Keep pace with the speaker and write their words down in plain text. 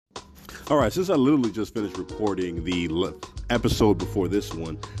All right, since I literally just finished recording the episode before this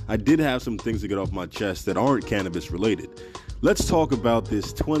one, I did have some things to get off my chest that aren't cannabis related. Let's talk about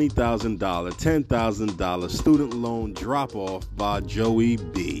this $20,000, $10,000 student loan drop off by Joey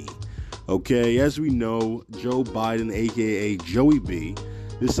B. Okay, as we know, Joe Biden, aka Joey B,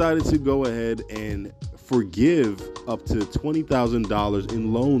 decided to go ahead and forgive up to $20,000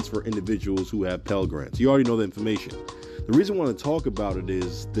 in loans for individuals who have Pell Grants. You already know the information. The reason I want to talk about it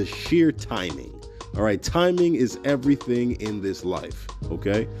is the sheer timing. All right, timing is everything in this life,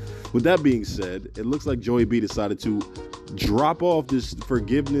 okay? With that being said, it looks like Joey B decided to drop off this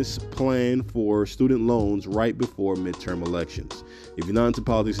forgiveness plan for student loans right before midterm elections. If you're not into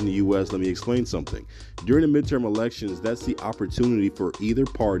politics in the U.S., let me explain something. During the midterm elections, that's the opportunity for either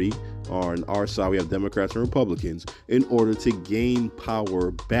party, on our side we have Democrats and Republicans, in order to gain power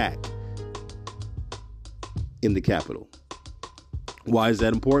back in the Capitol. Why is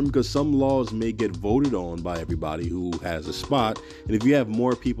that important? Because some laws may get voted on by everybody who has a spot. And if you have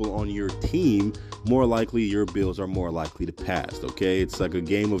more people on your team, more likely your bills are more likely to pass. Okay, it's like a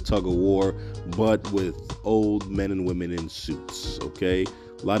game of tug of war, but with old men and women in suits. Okay,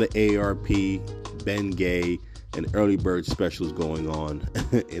 a lot of AARP, Ben Gay, and early bird specials going on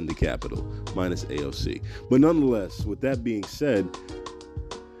in the Capitol, minus AOC. But nonetheless, with that being said,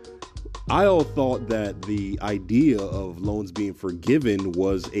 I all thought that the idea of loans being forgiven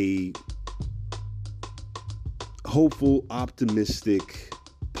was a hopeful, optimistic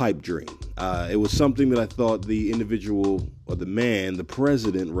pipe dream. It was something that I thought the individual, or the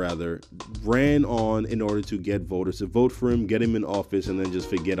president rather, ran on in order to get voters to vote for him, get him in office, and then just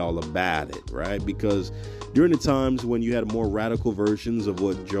forget all about it, right? Because during the times when you had more radical versions of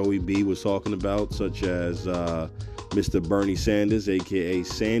what Joey B was talking about, such as Mr. Bernie Sanders, aka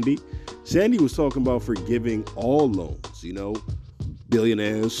Sandy was talking about forgiving all loans,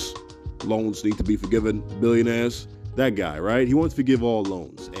 billionaires, loans need to be forgiven, billionaires, that guy, right? He wants to forgive all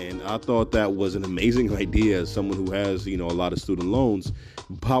loans. And I thought that was an amazing idea as someone who has, a lot of student loans.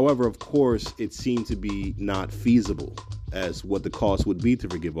 However, of course, it seemed to be not feasible as what the cost would be to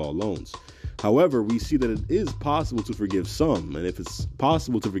forgive all loans. However, we see that it is possible to forgive some. And if it's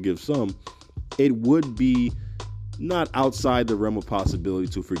possible to forgive some, it would be not outside the realm of possibility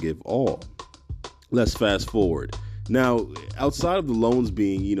to forgive all. Let's fast forward. Now, outside of the loans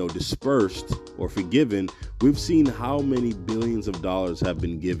being, dispersed or forgiven, we've seen how many billions of dollars have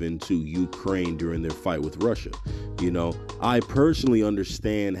been given to Ukraine during their fight with Russia. I personally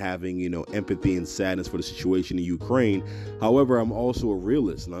understand having, empathy and sadness for the situation in Ukraine. However, I'm also a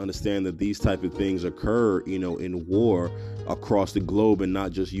realist, and I understand that these type of things occur, in war across the globe and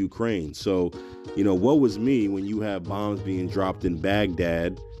not just Ukraine. So, what was me when you have bombs being dropped in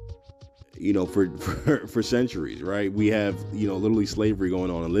Baghdad, for centuries, right? We have, literally slavery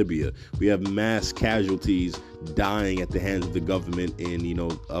going on in Libya. We have mass casualties dying at the hands of the government in,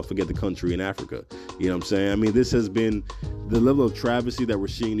 forget the country in Africa. You know what I'm saying? I mean, this has been the level of travesty that we're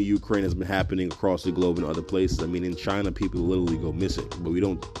seeing in Ukraine has been happening across the globe in other places. I mean, in China, people literally go missing, but we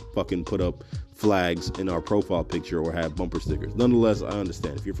don't fucking put up flags in our profile picture or have bumper stickers. Nonetheless, I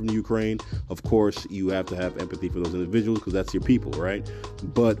understand. If you're from Ukraine, of course, you have to have empathy for those individuals because that's your people, right?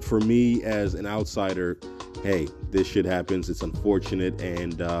 But for me as an outsider, hey, this shit happens. It's unfortunate.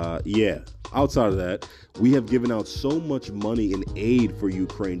 And outside of that, we have given out so much money in aid for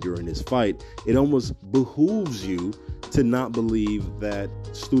Ukraine during this fight. It almost behooves you to not believe that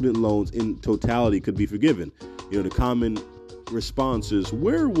student loans in totality could be forgiven. The common response is,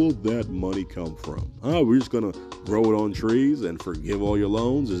 where will that money come from? We're just going to grow it on trees and forgive all your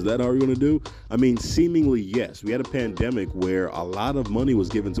loans? Is that how you're going to do? I mean, seemingly, yes. We had a pandemic where a lot of money was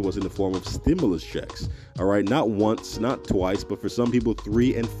given to us in the form of stimulus checks. All right. Not once, not twice, but for some people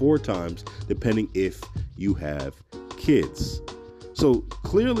 3 and 4 times, depending if you have kids. So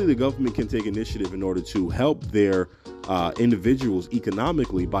clearly the government can take initiative in order to help their individuals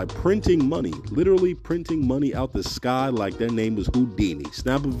economically by printing money, literally printing money out the sky like their name was Houdini.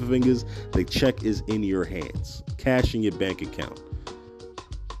 Snap of your fingers, the check is in your hands, cash in your bank account.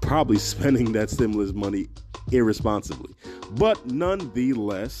 Probably spending that stimulus money irresponsibly. But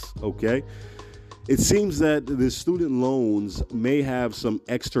nonetheless, okay, it seems that the student loans may have some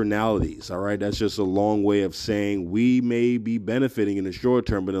externalities, all right? That's just a long way of saying we may be benefiting in the short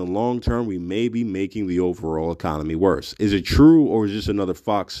term, but in the long term, we may be making the overall economy worse. Is it true, or is this another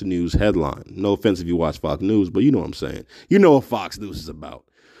Fox News headline? No offense if you watch Fox News, but you know what I'm saying. You know what Fox News is about.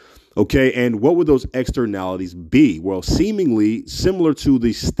 Okay, and what would those externalities be? Well, seemingly similar to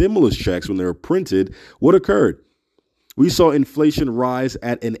the stimulus checks when they were printed, what occurred? We saw inflation rise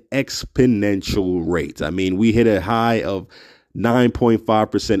at an exponential rate. I mean, we hit a high of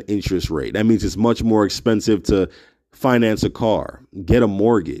 9.5% interest rate. That means it's much more expensive to finance a car, get a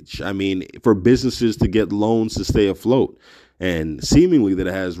mortgage. I mean, for businesses to get loans to stay afloat. And seemingly that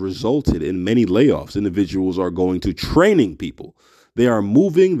has resulted in many layoffs. Individuals are going to training people. They are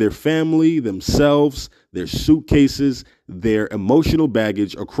moving their family, themselves, their suitcases, their emotional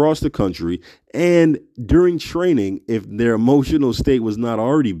baggage across the country. And during training, if their emotional state was not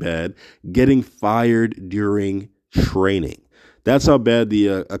already bad, getting fired during training. That's how bad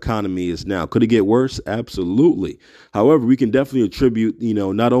the economy is now. Could it get worse? Absolutely. However, we can definitely attribute,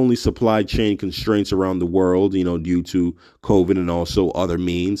 not only supply chain constraints around the world, due to COVID and also other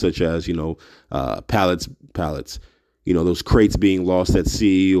means such as, pallets, those crates being lost at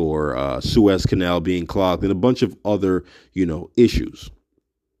sea or Suez Canal being clogged and a bunch of other, issues.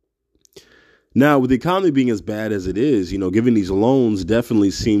 Now, with the economy being as bad as it is, giving these loans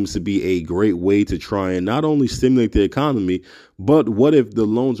definitely seems to be a great way to try and not only stimulate the economy, but what if the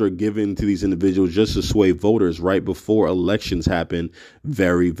loans are given to these individuals just to sway voters right before elections happen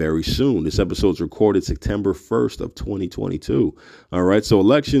very, very soon? This episode's recorded September 1st of 2022. All right. So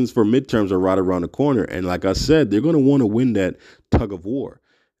elections for midterms are right around the corner. And like I said, they're going to want to win that tug of war.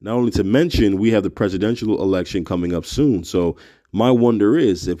 Not only to mention, we have the presidential election coming up soon. So my wonder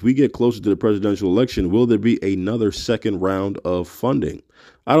is, if we get closer to the presidential election, will there be another second round of funding?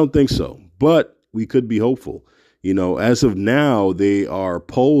 I don't think so, but we could be hopeful. As of now, there are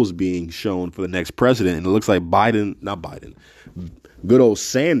polls being shown for the next president, and it looks like good old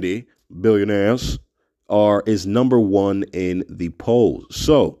Sandy, billionaires, is number one in the polls.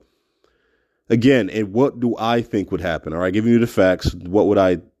 So, again, and what do I think would happen? All right, giving you the facts, what would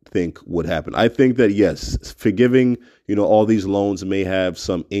I think would happen? I think that, yes, forgiving, all these loans may have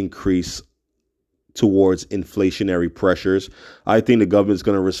some increase towards inflationary pressures. I think the government's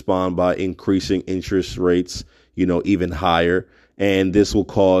going to respond by increasing interest rates, even higher. And this will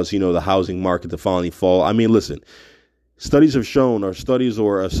cause, the housing market to finally fall. I mean, listen, studies have shown, or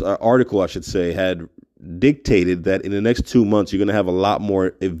an article, I should say, had dictated that in the next 2 months, you're going to have a lot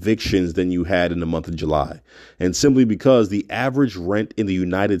more evictions than you had in the month of July. And simply because the average rent in the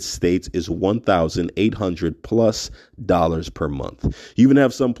United States is $1,800+ per month. You even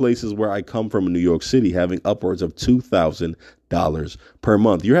have some places where I come from in New York City having upwards of $2,000 per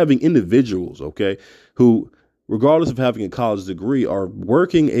month. You're having individuals, okay, who, regardless of having a college degree, are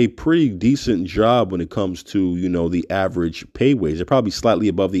working a pretty decent job when it comes to, the average pay wage. They're probably slightly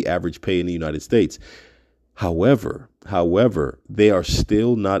above the average pay in the United States. However, they are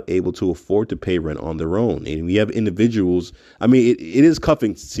still not able to afford to pay rent on their own. And we have individuals, I mean, it is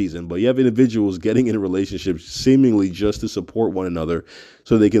cuffing season, but you have individuals getting in relationships seemingly just to support one another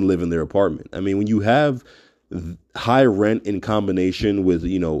so they can live in their apartment. I mean, when you have high rent in combination with,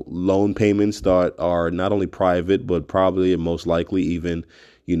 loan payments that are not only private, but probably and most likely even,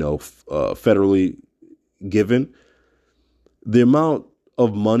 federally given, the amount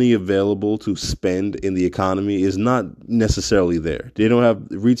of money available to spend in the economy is not necessarily there.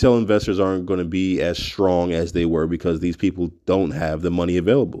 Retail investors aren't going to be as strong as they were because these people don't have the money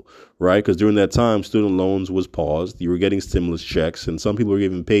available, right? Because during that time, student loans was paused. You were getting stimulus checks, and some people were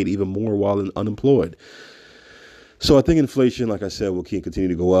getting paid even more while unemployed. So I think inflation, like I said, will continue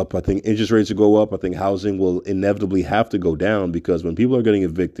to go up. I think interest rates will go up. I think housing will inevitably have to go down because when people are getting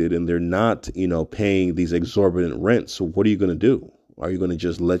evicted and they're not, paying these exorbitant rents, so what are you going to do? Are you going to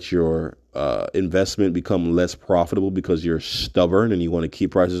just let your investment become less profitable because you're stubborn and you want to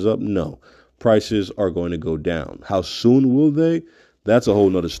keep prices up? No, prices are going to go down. How soon will they? That's a whole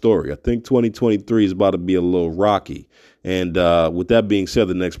nother story. I think 2023 is about to be a little rocky. And with that being said,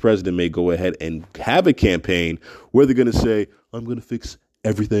 the next president may go ahead and have a campaign where they're going to say, I'm going to fix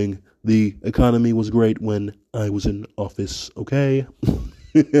everything. The economy was great when I was in office. OK.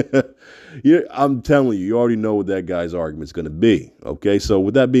 I'm telling you already know what that guy's argument is going to be. OK, so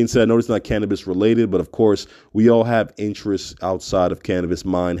with that being said, I know it's not cannabis related, but of course, we all have interests outside of cannabis.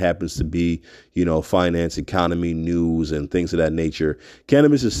 Mine happens to be, finance, economy, news and things of that nature.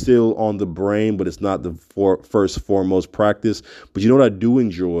 Cannabis is still on the brain, but it's not the first foremost practice. But you know what I do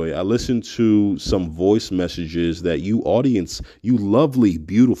enjoy? I listen to some voice messages that you lovely,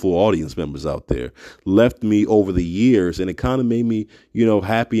 beautiful audience members out there left me over the years. And it kind of made me,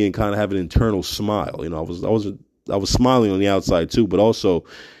 happy and kind of have an internal smile. I was smiling on the outside too, but also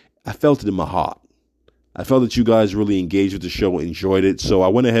I felt it in my heart. I felt that you guys really engaged with the show, enjoyed it. So I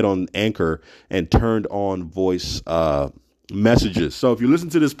went ahead on Anchor and turned on voice messages. So if you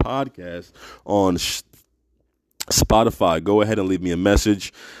listen to this podcast on Spotify, go ahead and leave me a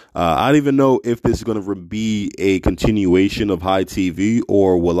message. I don't even know if this is going to be a continuation of High TV,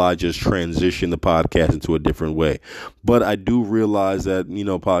 or will I just transition the podcast into a different way. But I do realize that,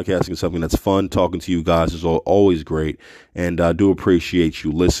 podcasting is something that's fun. Talking to you guys is always great. And I do appreciate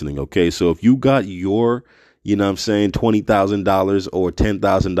you listening. Okay. So if you got your, $20,000 or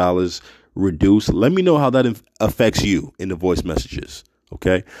 $10,000 reduced, let me know how that affects you in the voice messages.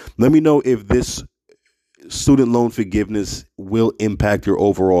 Okay. Let me know if this student loan forgiveness will impact your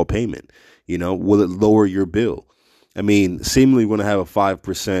overall payment. Will it lower your bill? I mean, seemingly we're going to have a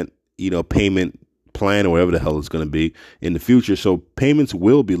 5%, payment plan, or whatever the hell it's going to be in the future. So payments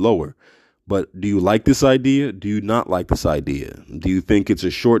will be lower. But do you like this idea? Do you not like this idea? Do you think it's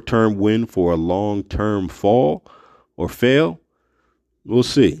a short-term win for a long-term fall or fail? We'll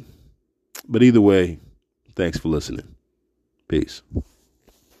see. But either way, thanks for listening. Peace.